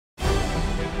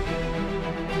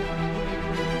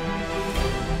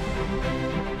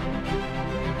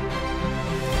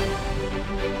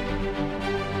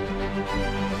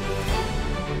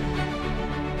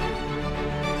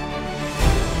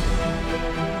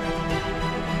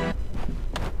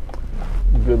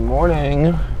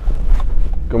morning.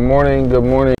 Good morning, good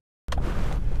morning.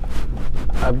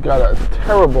 I've got a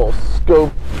terrible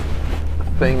scope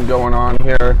thing going on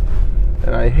here,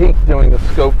 and I hate doing the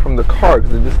scope from the car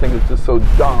because I just think it's just so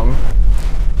dumb.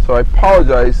 So I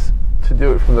apologize to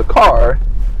do it from the car,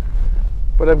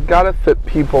 but I've got to fit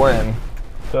people in.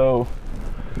 So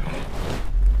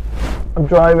I'm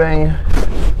driving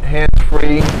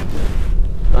hands-free.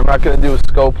 I'm not going to do a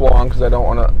scope long because I don't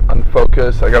want to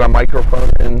unfocus. I got a microphone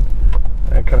in,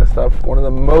 that kind of stuff. One of the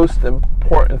most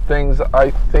important things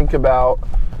I think about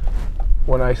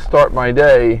when I start my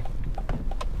day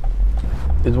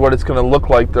is what it's going to look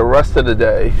like the rest of the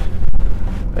day.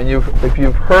 And if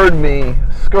you've heard me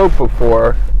scope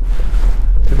before,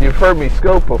 you've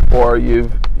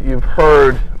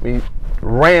heard me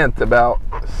rant about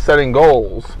setting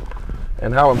goals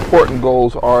and how important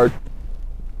goals are.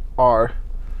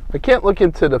 I can't look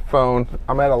into the phone.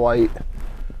 I'm at a light,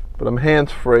 but I'm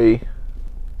hands-free.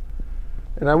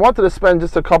 And I wanted to spend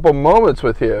just a couple moments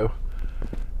with you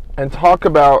and talk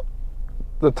about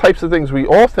the types of things we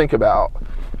all think about.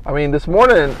 I mean, this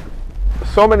morning,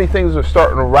 so many things are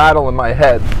starting to rattle in my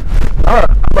head. I'm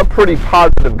a pretty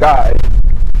positive guy,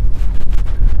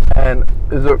 and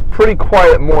it's a pretty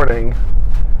quiet morning,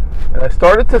 and I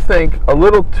started to think a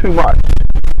little too much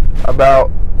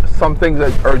about some things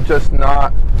that are just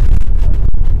not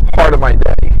part of my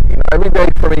day. You know, every day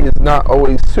for me is not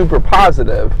always super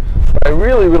positive, but I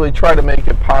really try to make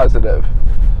it positive.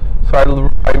 So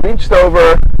I reached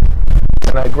over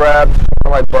and I grabbed one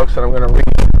of my books and I'm going to read.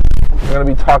 I'm going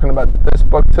to be talking about this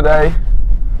book today.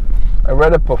 I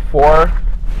read it before.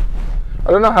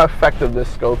 I don't know how effective this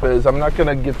scope is. I'm not going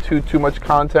to give too much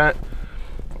content,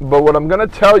 but what I'm going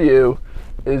to tell you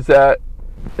is that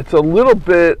it's a little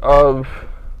bit of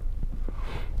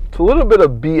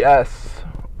BS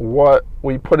what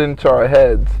we put into our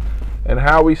heads and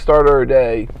how we start our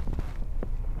day.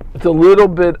 It's a little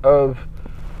bit of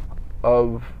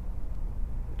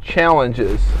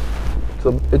challenges.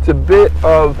 It's a bit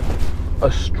of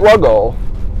a struggle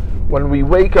when we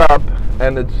wake up,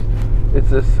 and it's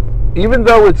this. Even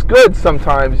though it's good,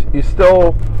 sometimes you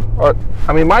still are.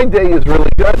 I mean, my day is really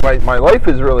good. My life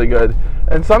is really good.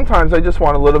 And sometimes I just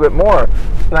want a little bit more.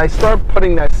 And I start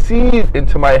putting that seed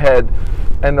into my head.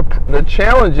 And the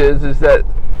challenge is that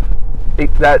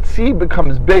that seed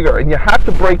becomes bigger. And you have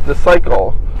to break the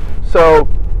cycle. So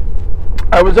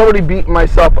I was already beating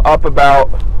myself up about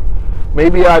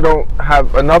maybe I don't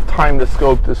have enough time to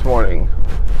scope this morning.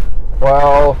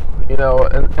 Well, you know,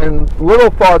 and little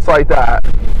thoughts like that.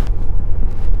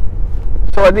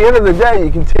 So at the end of the day,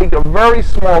 you can take a very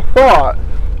small thought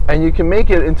and you can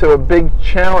make it into a big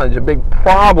challenge, a big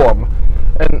problem.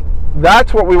 And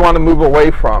that's what we want to move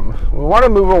away from. We want to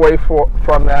move away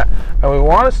from that, and we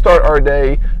want to start our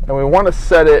day, and we want to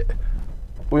set it.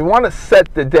 We want to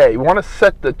set the day. We want to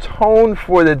set the tone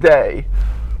for the day.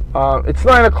 It's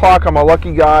 9 o'clock. I'm a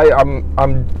lucky guy.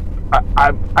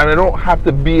 I don't have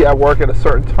to be at work at a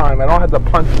certain time. I don't have to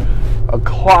punch a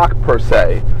clock per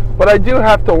se, but I do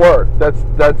have to work. That's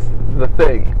the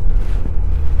thing.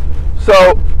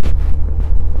 So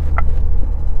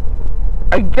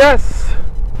I guess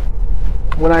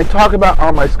when I talk about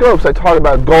on my scopes, I talk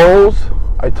about goals.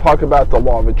 I talk about the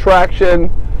law of attraction.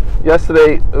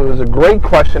 Yesterday, it was a great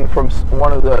question from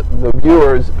one of the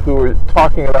viewers who were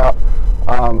talking about,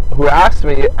 who asked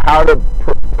me how to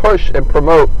push and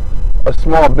promote a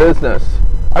small business.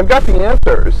 I've got the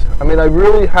answers. I mean, I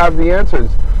really have the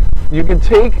answers. You can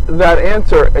take that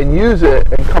answer and use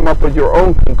it and come up with your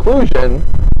own conclusion,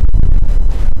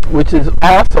 which is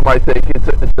awesome. I think it's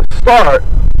a start.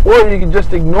 Or you can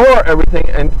just ignore everything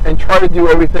and try to do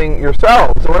everything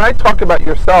yourself. So when I talk about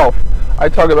yourself, I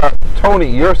talk about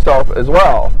Tony, yourself as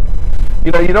well.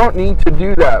 You know, you don't need to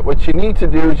do that. What you need to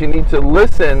do is you need to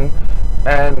listen,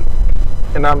 and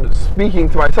I'm speaking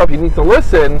to myself, you need to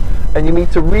listen and you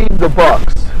need to read the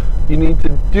books. You need to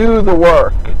do the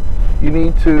work. You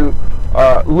need to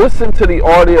listen to the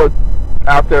audio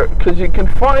out there, because you can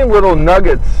find little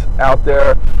nuggets out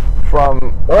there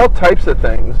from all types of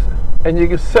things, and you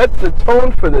can set the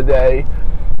tone for the day.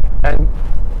 And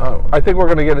I think we're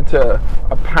going to get into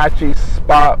a patchy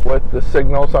spot with the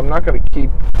signal, so I'm not going to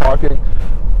keep talking.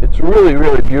 It's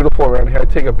really beautiful around here. I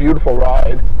take a beautiful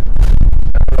ride.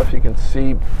 I don't know if you can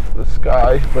see the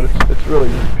sky, but it's really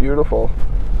just beautiful.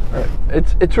 All right.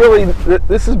 It's really,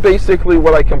 this is basically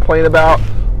what I complain about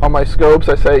on my scopes.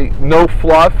 I say no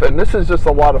fluff, and this is just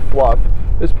a lot of fluff.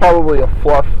 It's probably a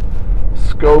fluff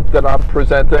scope that I'm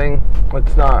presenting.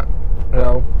 It's not, you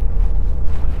know.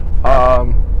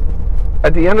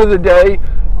 At the end of the day,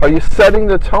 Are you setting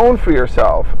the tone for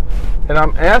yourself? And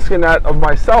I'm asking that of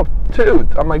myself too.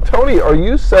 I'm like, Tony, are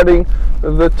you setting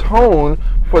the tone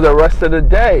for the rest of the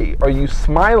day? Are you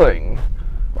smiling?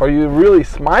 Are you really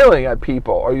smiling at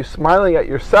people? Are you smiling at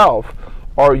yourself?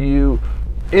 Are you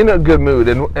in a good mood?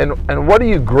 And what are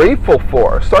you grateful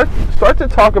for? Start to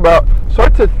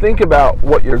think about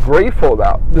what you're grateful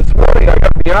about. This morning, I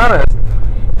gotta be honest,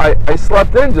 I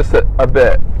slept in just a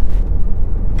bit.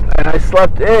 And I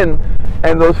slept in,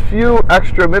 and those few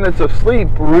extra minutes of sleep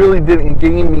really didn't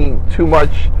gain me too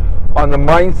much on the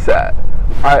mindset.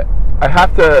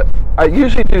 I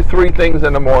usually do 3 things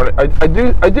in the morning. I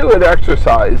do an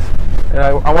exercise, and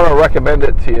I want to recommend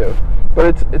it to you.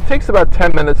 But it takes about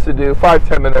 10 minutes to do,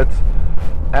 5-10 minutes.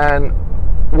 And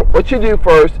what you do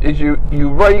first is you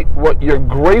write what you're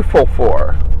grateful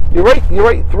for. You write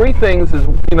 3 things. Is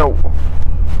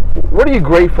what are you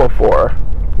grateful for?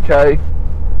 Okay.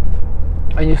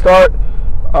 And you start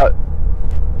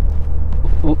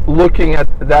looking at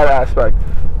that aspect,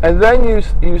 and then you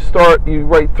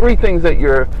write 3 things that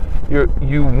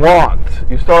you want.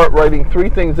 You start writing 3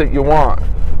 things that you want.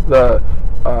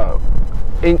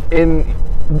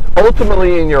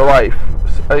 Ultimately in your life.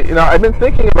 I've been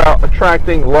thinking about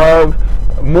attracting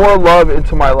more love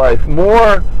into my life,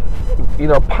 more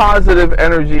positive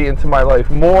energy into my life,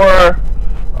 more.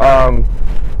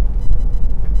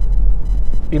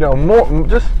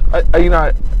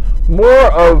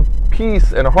 More of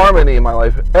peace and harmony in my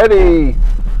life. Eddie,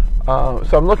 so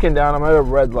I'm looking down, I'm at a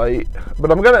red light,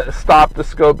 but I'm going to stop the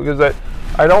scope because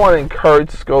I don't want to encourage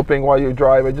scoping while you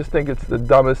drive. I just think it's the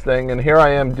dumbest thing, and here I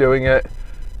am doing it,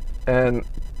 and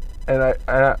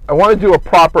I want to do a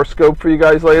proper scope for you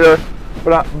guys later,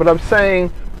 but I'm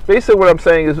saying, basically what I'm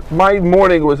saying is my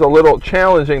morning was a little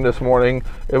challenging this morning.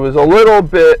 It was a little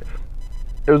bit,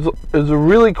 it was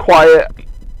really quiet,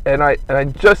 and I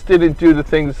just didn't do the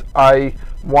things I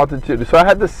wanted to do. So I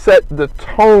had to set the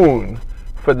tone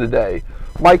for the day.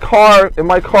 In my car,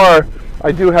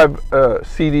 I do have a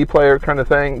CD player kind of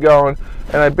thing going,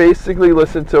 and I basically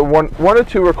listen to one or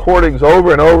 2 recordings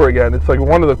over and over again. It's like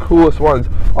one of the coolest ones.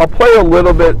 I'll play a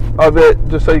little bit of it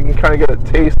just so you can kind of get a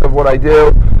taste of what I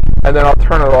do, and then I'll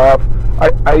turn it off.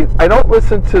 I don't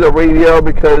listen to the radio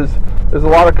because there's a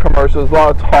lot of commercials, a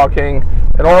lot of talking,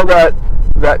 and all that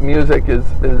music it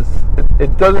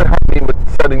doesn't help me with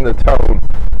setting the tone.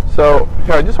 So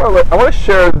I want to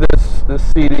share this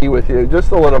CD with you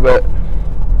just a little bit.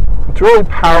 It's really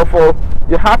powerful.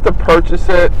 You have to purchase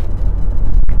it.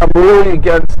 I'm really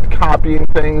against copying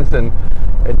things and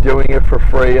doing it for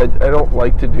free. I don't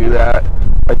like to do that.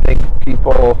 I think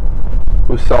people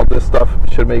who sell this stuff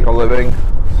should make a living.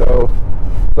 So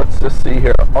let's just see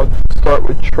here. I'll start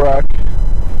with track.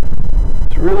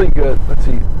 It's really good. Let's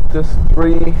see. Just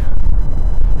 3.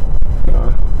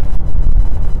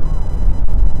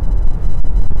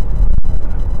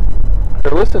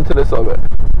 Here, listen to this a little bit.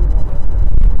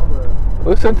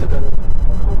 Listen to.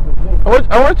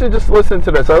 I want you to just listen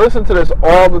to this. I listen to this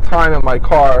all the time in my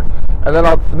car, and then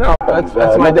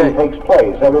that's my day. Takes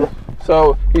place.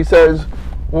 So he says,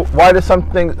 why do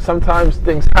sometimes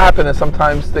things happen and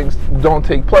sometimes things don't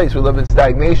take place? We live in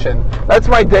stagnation. That's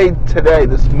my day today,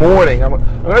 this morning. I'm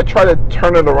going to try to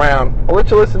turn it around. I'll let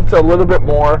you listen to a little bit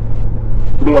more.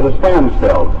 Be at a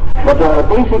standstill. But there are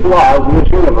basic laws in this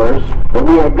universe that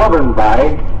we are governed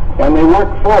by, and they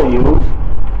work for you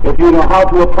if you know how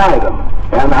to apply them.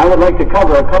 And I would like to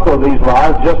cover a couple of these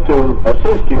laws just to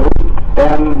assist you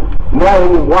in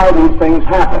knowing why these things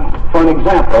happen. For an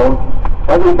example,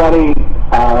 everybody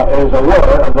is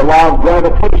aware of the law of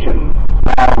gravitation.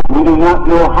 We do not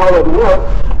know how it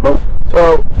works, but...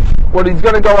 So, what he's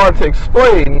going to go on to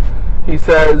explain, he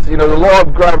says, the law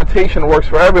of gravitation works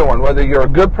for everyone, whether you're a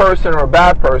good person or a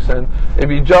bad person. If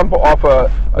you jump off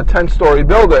a 10-story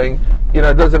building, it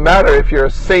doesn't matter if you're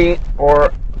a saint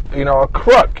or, a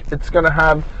crook. It's going to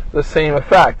have the same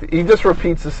effect. He just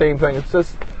repeats the same thing. It's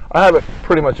just, I have it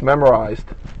pretty much memorized.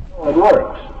 It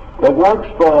works. It works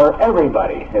for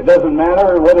everybody. It doesn't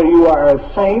matter whether you are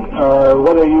a saint or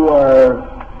whether you are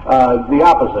the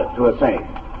opposite to a saint.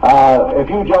 If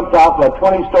you jumped off a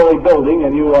 20-story building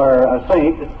and you are a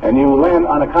saint and you land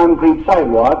on a concrete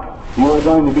sidewalk, you are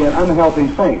going to be an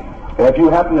unhealthy saint. If you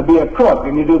happen to be a crook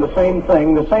and you do the same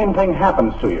thing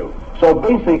happens to you. So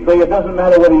basically, it doesn't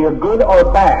matter whether you're good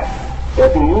or bad.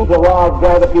 If you use the law of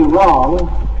gravity wrong,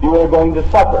 you are going to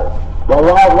suffer. The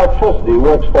law of electricity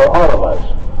works for all of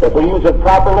us. If we use it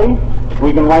properly,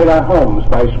 we can light our homes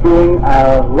by screwing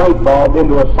our light bulb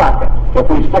into a socket. If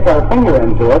we stick our finger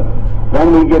into it,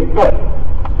 then we get bit.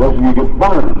 Then you get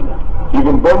burned. You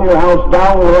can burn your house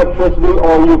down with electricity,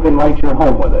 or you can light your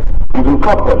home with it. You can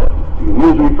cook with it. You can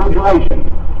use refrigeration.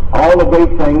 All the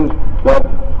great things that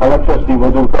electricity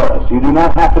will do for us. You do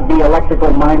not have to be an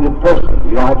electrical-minded person.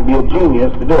 You don't have to be a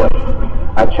genius to do it.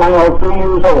 A child 3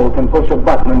 years old can push a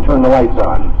button and turn the lights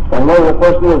on. And though the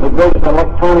person is the greatest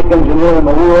electronic engineer in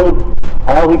the world,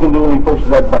 all he can do is he pushes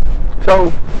that button.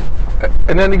 So,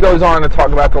 and then he goes on to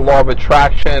talk about the law of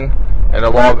attraction and the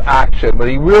law of action. But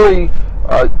he really,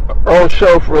 Earl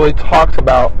Shoaff really talks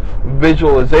about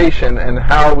visualization and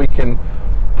how we can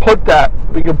put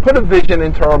a vision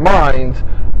into our minds,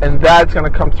 and that's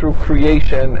going to come through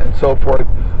creation and so forth.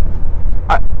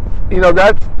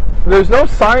 There's no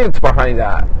science behind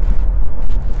that.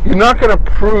 You're not going to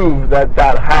prove that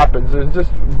happens. It's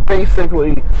just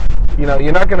basically,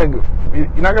 you're not going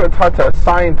to talk to a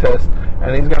scientist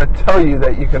and he's going to tell you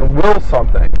that you can will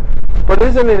something. But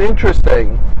isn't it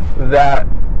interesting that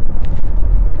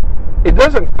it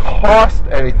doesn't cost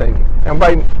anything? And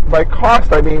by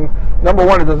cost, I mean, number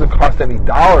one, it doesn't cost any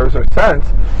dollars or cents,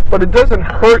 but it doesn't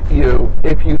hurt you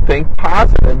if you think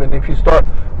positive and if you start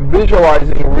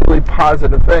visualizing really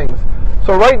positive things.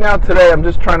 So right now, today, I'm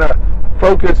just trying to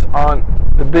focus on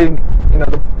the big,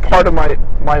 the part of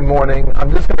my morning. I'm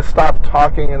just going to stop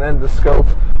talking and end the scope.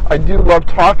 I do love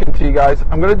talking to you guys.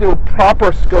 I'm going to do a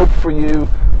proper scope for you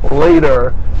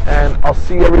later, and I'll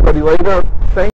see everybody later. Thank